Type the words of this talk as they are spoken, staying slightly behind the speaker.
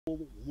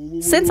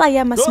Since I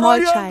am a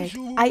small child,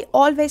 I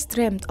always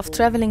dreamed of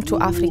traveling to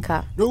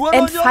Africa.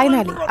 And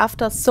finally,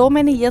 after so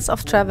many years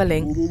of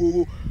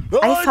traveling,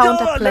 I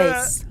found a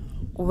place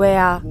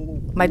where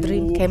my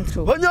dream came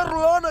true. Oh,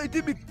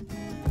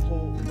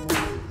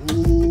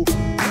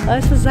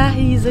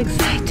 Zahi is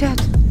excited.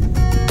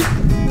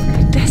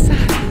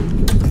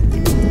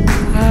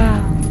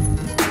 Wow.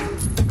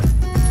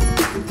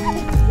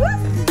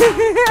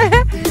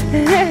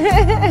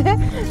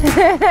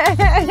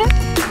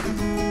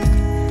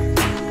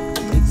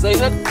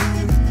 Excited?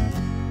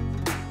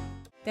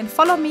 Then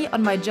follow me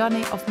on my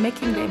journey of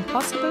making the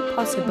impossible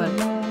possible,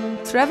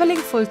 traveling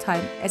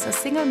full-time as a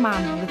single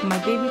mom with my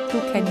baby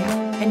through Kenya,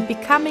 and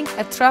becoming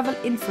a travel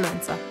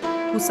influencer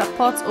who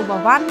supports over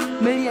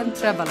 1 million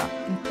travelers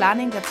in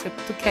planning their trip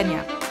to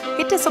Kenya.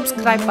 Hit the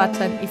subscribe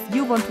button if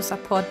you want to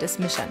support this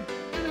mission.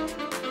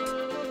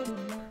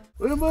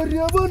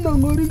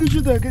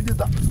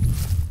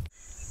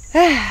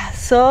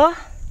 So,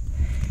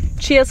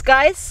 cheers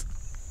guys.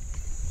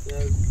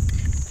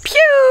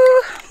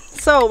 Pew!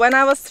 So, when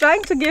I was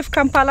trying to give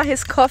Kampala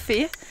his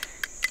coffee,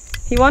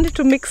 he wanted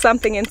to mix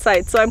something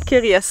inside, so I'm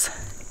curious.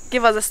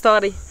 Give us a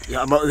story.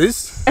 Yeah, about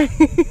this?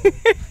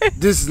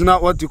 This is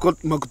not what you call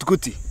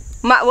makutukuti.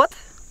 What?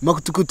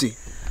 Makutukuti.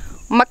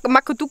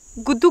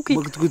 Makutukuti.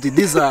 Makutukuti.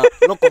 These are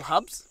local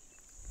herbs.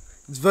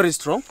 It's very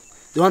strong.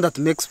 The one that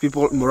makes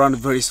people Moran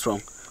very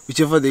strong.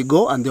 Whichever they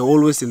go, and they're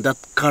always in that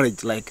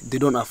courage, like they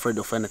don't afraid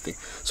of anything.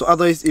 So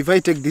otherwise, if I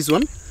take this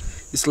one,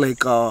 it's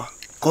like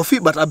coffee,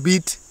 but a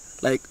bit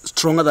like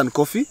stronger than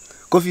coffee.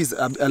 Coffee is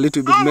a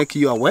little bit make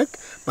you awake,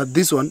 but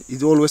this one,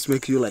 it always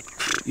make you like,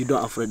 you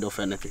don't afraid of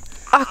anything.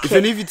 Okay.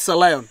 Even if it's a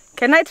lion.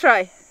 Can I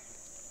try?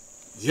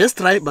 Yes,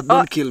 try, but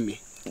don't kill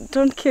me.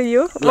 Don't kill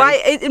you? Like, why?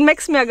 It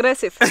makes me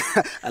aggressive.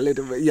 A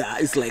little bit, yeah,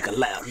 it's like a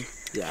lion.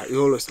 Yeah, you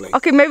always like.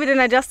 Okay, maybe then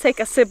I just take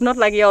a sip, not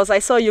like yours. I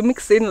saw you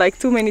mix in like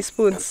too many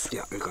spoons.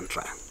 Yeah, you can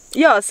try.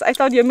 Yours? I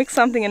thought you mixed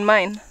something in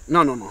mine.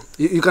 No.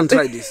 You can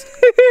try this.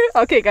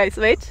 Okay, guys,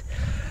 wait.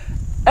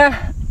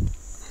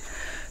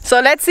 So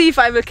let's see if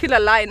I will kill a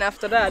lion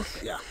after that.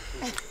 Yeah,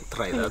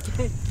 try that.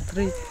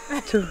 3,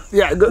 2.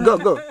 Yeah,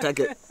 go, take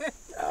it.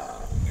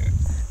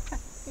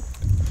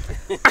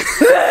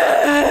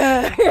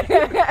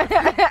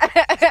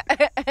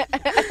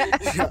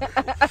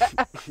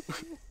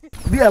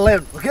 Be a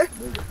lion, okay?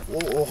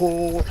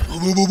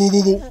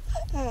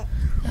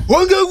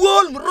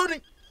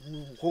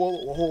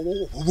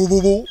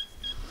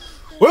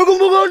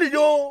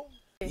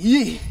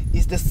 Yee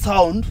is the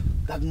sound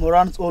that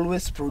Morans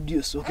always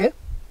produce, okay?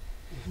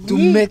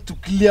 To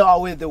clear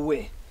away the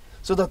way,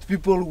 so that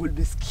people will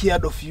be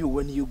scared of you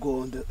when you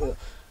go in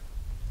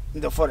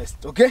the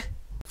forest, okay?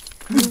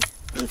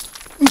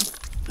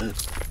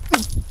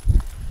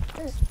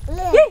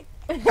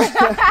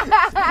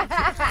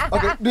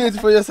 Okay, do it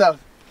for yourself.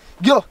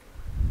 Go.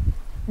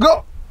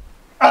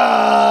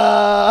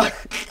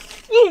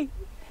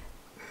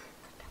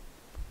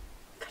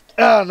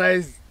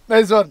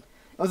 Nice one.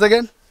 Once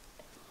again.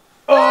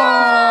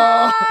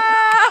 Oh.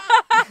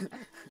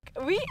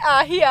 We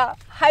are here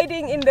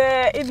hiding in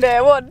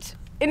the wood,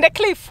 in the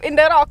cliff, in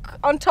the rock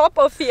on top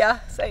of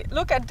here. So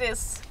look at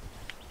this.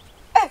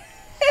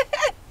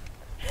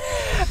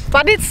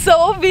 But it's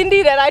so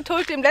windy that I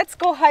told him let's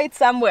go hide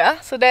somewhere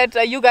so that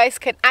you guys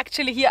can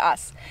actually hear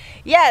us.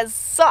 Yes,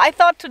 so I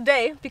thought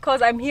today,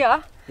 because I'm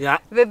here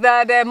with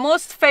the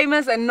most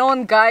famous and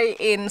known guy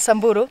in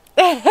Samburu.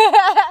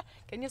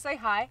 Can you say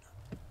hi?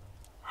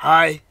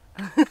 Hi.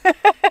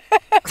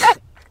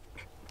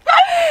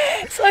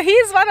 So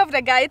he's one of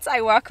the guides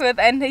I work with,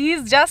 and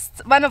he's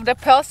just one of the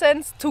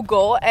persons to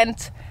go,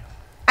 and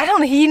I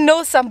don't know, he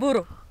knows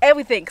Samburu,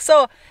 everything.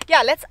 So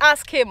yeah, let's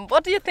ask him,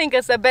 what do you think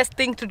is the best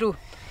thing to do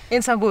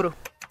in Samburu?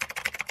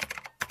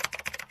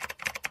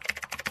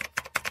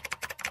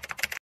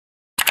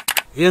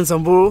 Here in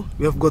Samburu,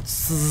 we have got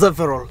so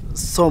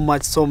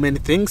many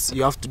things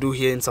you have to do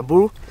here in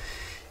Samburu.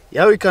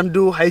 Yeah, we can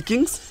do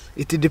hikings.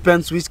 It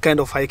depends which kind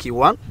of hike you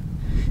want.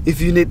 If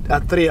you need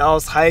a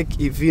 3-hour hike,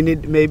 if you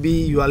need, maybe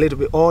you are a little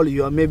bit old,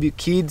 you are maybe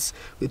kids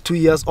with 2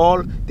 years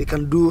old, they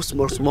can do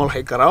small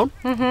hike around.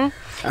 And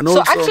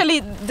so actually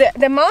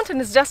the mountain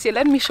is just here.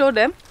 Let me show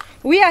them.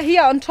 We are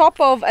here on top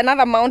of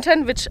another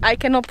mountain, which I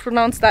cannot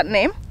pronounce that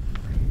name.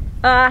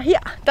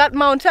 Here, that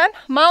mountain,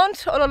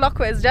 Mount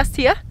Ololokwe, is just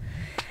here.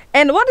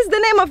 And what is the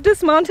name of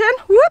this mountain?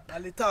 Whoop.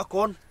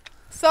 Nalitakon.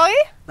 Sorry?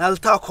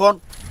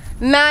 Nalitakon.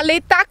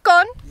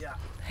 Nalitakon.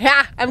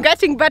 Yeah, I'm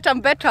getting better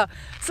and better.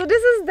 So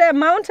this is the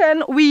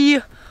mountain we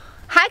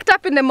hiked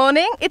up in the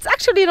morning. It's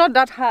actually not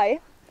that high,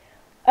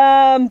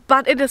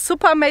 but it is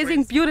super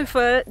amazing,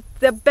 beautiful.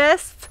 The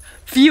best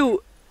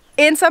view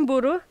in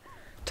Samburu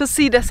to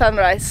see the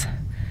sunrise.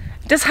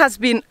 This has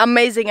been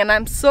amazing, and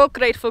I'm so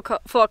grateful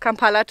for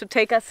Kampala to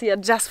take us here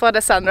just for the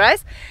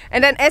sunrise.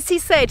 And then as he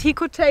said, he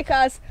could take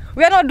us.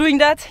 We are not doing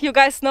that. You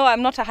guys know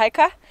I'm not a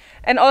hiker.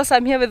 And also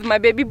I'm here with my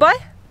baby boy.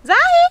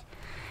 Zahi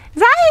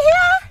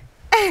here.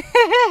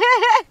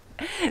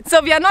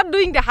 So we are not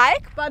doing the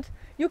hike, but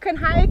you can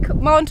hike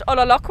Mount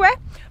Ololokwe,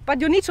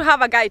 but you need to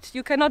have a guide.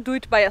 You cannot do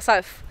it by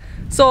yourself.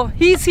 So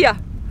he's here.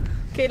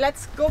 Okay,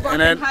 let's go back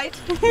and hide.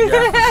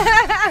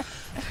 Yeah.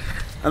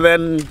 And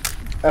then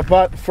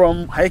apart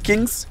from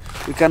hikings,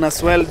 we can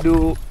as well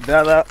do the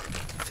other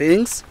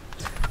things.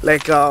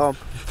 Like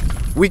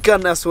we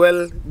can as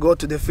well go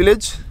to the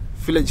village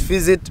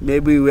visit.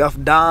 Maybe we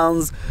have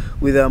dance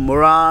with the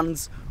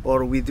Morans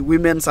or with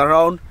women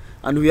around,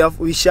 and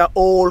we share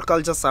all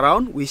cultures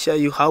around. We share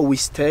you how we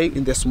stay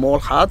in the small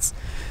huts,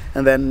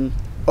 and then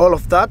all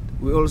of that.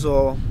 We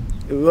also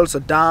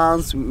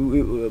dance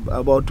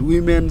about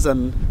women's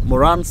and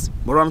Morans.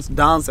 Morans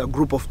dance a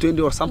group of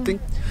 20 or something.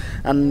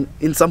 And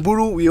in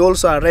Samburu we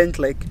also arrange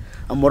like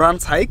a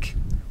Morans hike.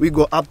 We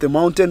go up the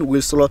mountain,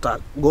 we'll slaughter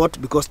goat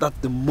because that's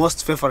the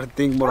most favorite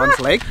thing Morans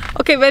like.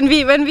 Okay, when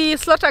we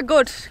slaughter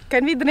goat,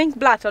 can we drink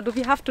blood or do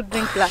we have to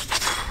drink blood?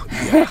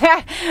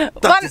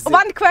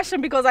 One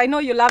question, because I know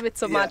you love it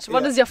so much.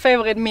 What is your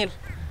favorite meal?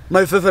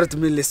 My favorite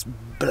meal is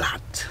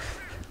blood.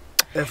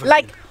 Everything.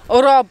 Like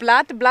raw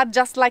blood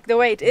just like the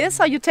way it is,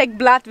 or you take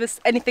blood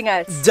with anything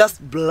else?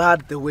 Just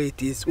blood the way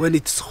it is. When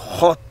it's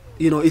hot,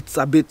 you know, it's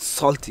a bit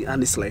salty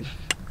and it's like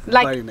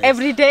very nice.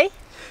 Every day?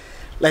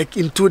 Like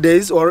in 2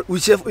 days, or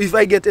whichever. If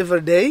I get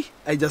every day,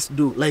 I just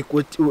do like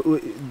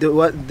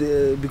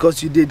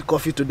because you did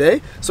coffee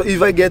today. So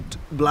if I get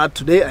blood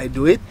today, I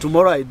do it.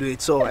 Tomorrow I do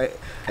it. So I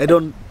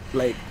don't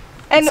like.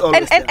 And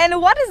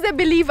what is the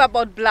belief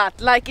about blood?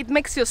 Like it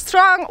makes you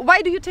strong.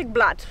 Why do you take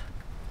blood?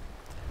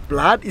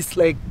 Blood is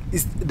like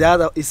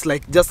it's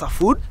like just a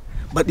food,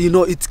 but you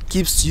know it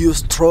keeps you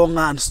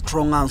stronger and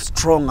stronger and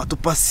stronger to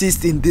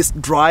persist in this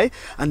dry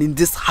and in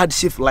this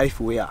hardship life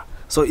we are.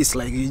 So it's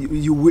like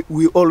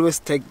we always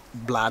take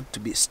blood to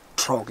be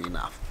strong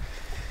enough.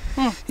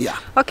 Yeah.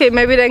 Okay,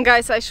 maybe then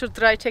guys I should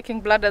try taking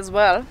blood as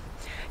well.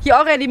 He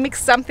already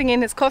mixed something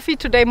in his coffee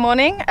today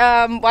morning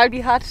while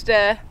we had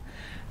the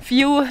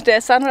view,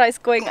 the sunrise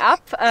going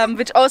up,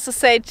 which also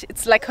said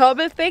it's like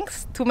herbal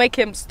things to make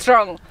him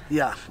strong.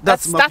 Yeah,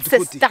 that's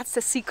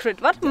the secret.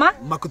 What? Yeah.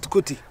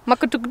 Makutukuti.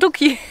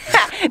 Makutukuti.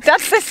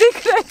 That's the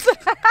secret.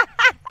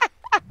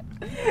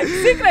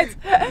 Secret.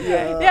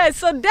 Yeah.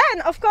 So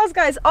then, of course,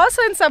 guys,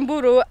 also in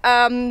Samburu,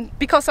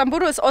 because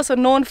Samburu is also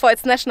known for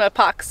its national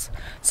parks.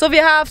 So we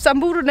have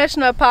Samburu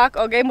National Park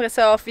or Game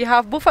Reserve, we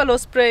have Buffalo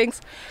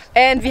Springs,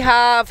 and we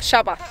have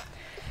Shaba.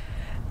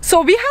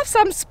 So we have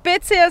some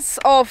species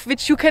of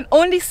which you can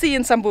only see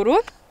in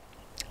Samburu.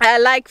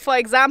 Like for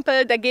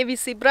example the Gevi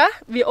zebra,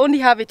 we only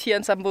have it here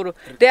in Samburu.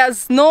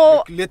 There's no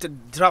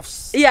reticulated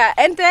giraffes. Yeah,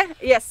 and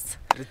yes.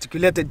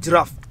 Reticulated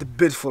giraffe, the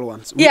beautiful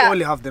ones. We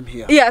only have them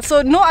here. Yeah,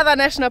 so no other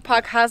national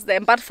park has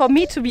them. But for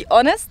me, to be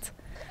honest,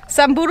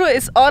 Samburu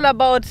is all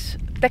about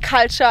the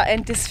culture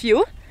and this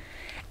view.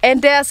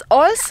 And there's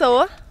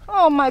also,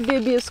 oh, my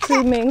baby is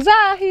screaming,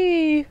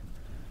 Zahi.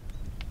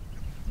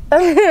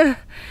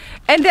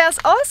 And there's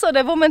also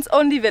the women's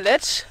only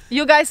village.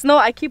 You guys know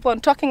I keep on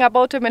talking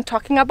about them,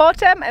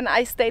 and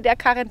I stay there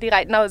currently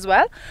right now as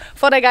well.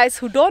 For the guys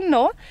who don't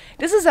know,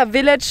 this is a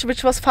village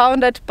which was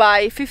founded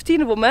by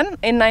 15 women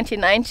in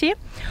 1990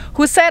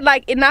 who said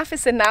like enough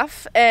is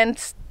enough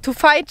and to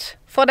fight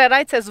for their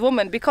rights as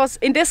women, because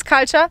in this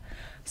culture,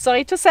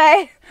 sorry to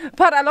say,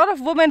 but a lot of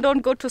women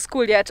don't go to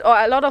school yet, or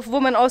a lot of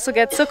women also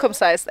get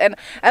circumcised, and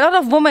a lot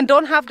of women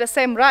don't have the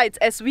same rights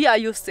as we are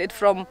used to it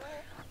from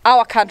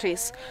our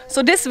countries.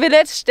 So this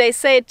village, they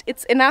said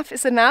it's enough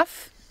is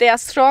enough. They are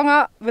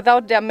stronger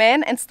without their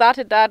men, and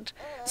started that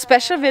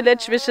special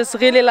village which is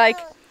really like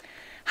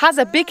has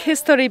a big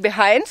history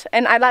behind,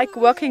 and I like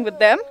working with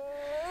them.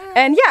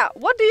 And yeah,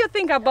 what do you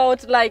think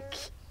about like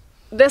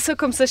the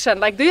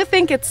circumcision? Like, do you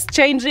think it's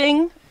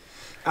changing?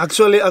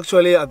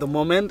 Actually at the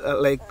moment,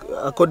 like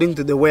according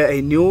to the way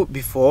I knew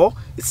before,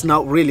 it's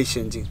now really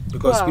changing,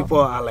 because people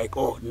are like,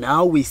 oh,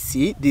 now we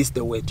see this is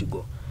the way to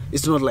go.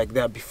 It's not like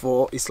that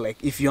before. It's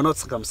like if you're not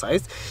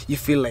circumcised, you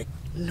feel like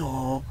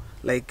no,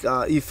 like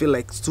you feel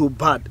like it's too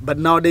bad. But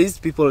nowadays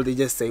people, they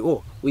just say,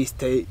 oh, we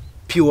stay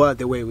pure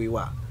the way we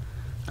were.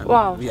 And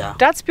wow, yeah,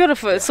 that's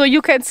beautiful. Yeah. So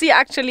you can see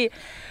actually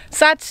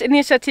such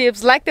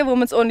initiatives like the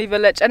Women's Only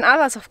Village and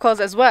others, of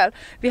course, as well.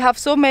 We have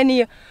so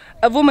many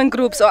women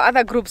groups or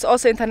other groups,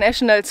 also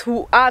internationals,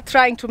 who are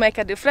trying to make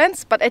a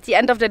difference. But at the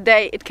end of the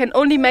day, it can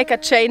only make a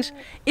change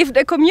if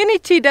the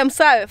community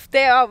themselves,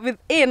 they are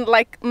within,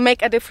 like,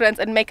 make a difference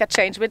and make a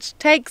change, which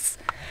takes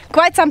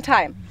quite some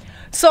time.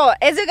 So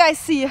as you guys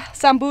see,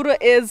 Samburu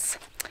is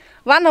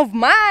one of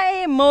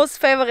my most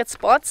favorite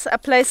spots, a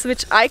place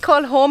which I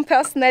call home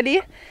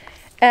personally.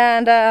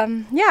 And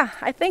yeah,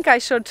 I think I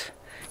should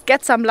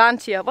get some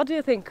land here. What do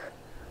you think?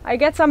 I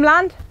get some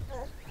land?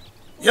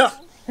 Yeah.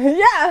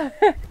 Yeah.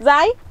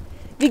 Zai,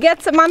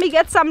 mommy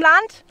gets some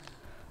land.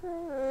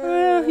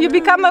 You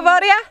become a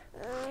warrior.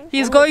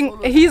 He's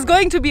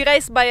going to be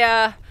raised by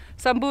a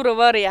Samburu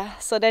warrior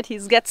so that he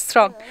gets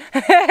strong.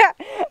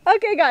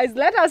 Okay, guys,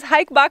 let us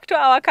hike back to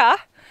our car,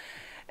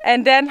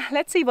 and then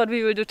let's see what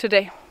we will do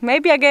today.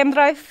 Maybe a game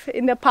drive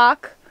in the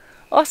park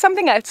or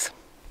something else.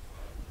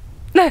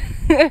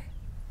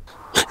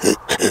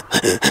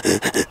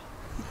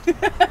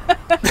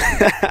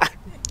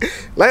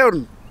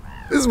 Lion.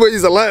 This boy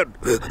is a lion.